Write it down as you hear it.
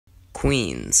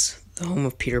Queens, the home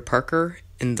of Peter Parker,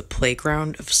 and the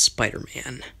playground of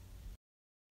Spider-Man.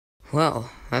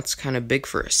 Well, that's kind of big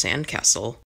for a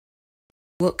sandcastle.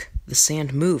 Look, the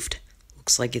sand moved.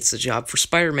 Looks like it's a job for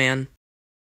Spider-Man.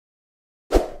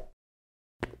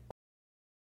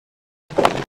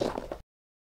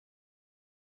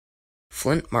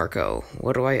 Flint Marco,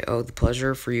 what do I owe the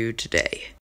pleasure for you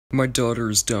today? My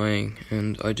daughter is dying,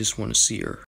 and I just want to see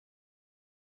her.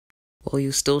 Well,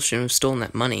 you still shouldn't have stolen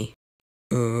that money.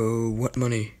 What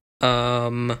money?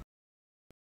 Oh,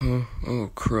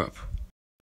 crap.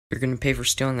 You're gonna pay for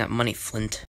stealing that money,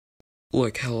 Flint.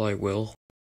 Like hell I will.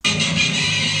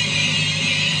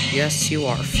 Yes, you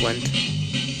are, Flint.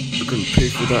 You're gonna pay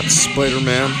for that,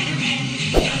 Spider-Man.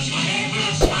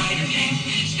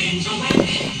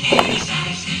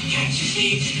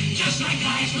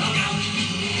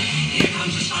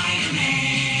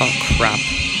 Oh, crap.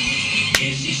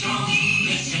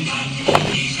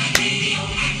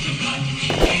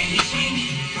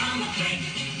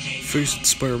 Face it,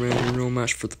 Spider-Man, you're no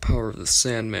match for the power of the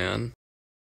Sandman.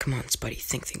 Come on, Spidey,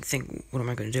 think. What am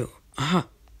I gonna do? Aha!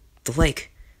 The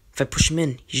lake. If I push him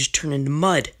in, he just turn into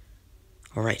mud.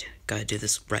 Alright, gotta do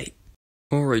this right.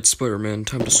 Alright, Spider-Man,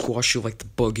 time to squash you like the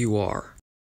bug you are.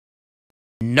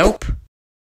 Nope!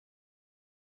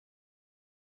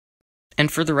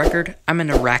 And for the record, I'm an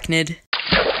arachnid.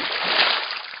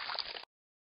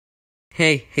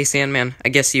 Hey, Sandman, I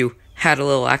guess you had a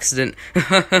little accident.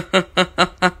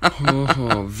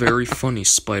 Very funny,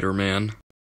 Spider-Man.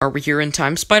 Are we here in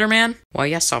time, Spider-Man? Why,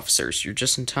 yes, officers, you're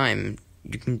just in time.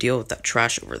 You can deal with that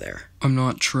trash over there. I'm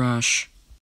not trash.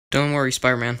 Don't worry,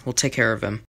 Spider-Man, we'll take care of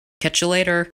him. Catch you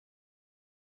later.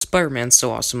 Spider-Man's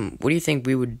so awesome, what do you think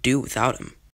we would do without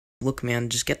him? Look, man,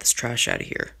 just get this trash out of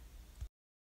here.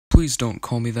 Please don't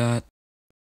call me that.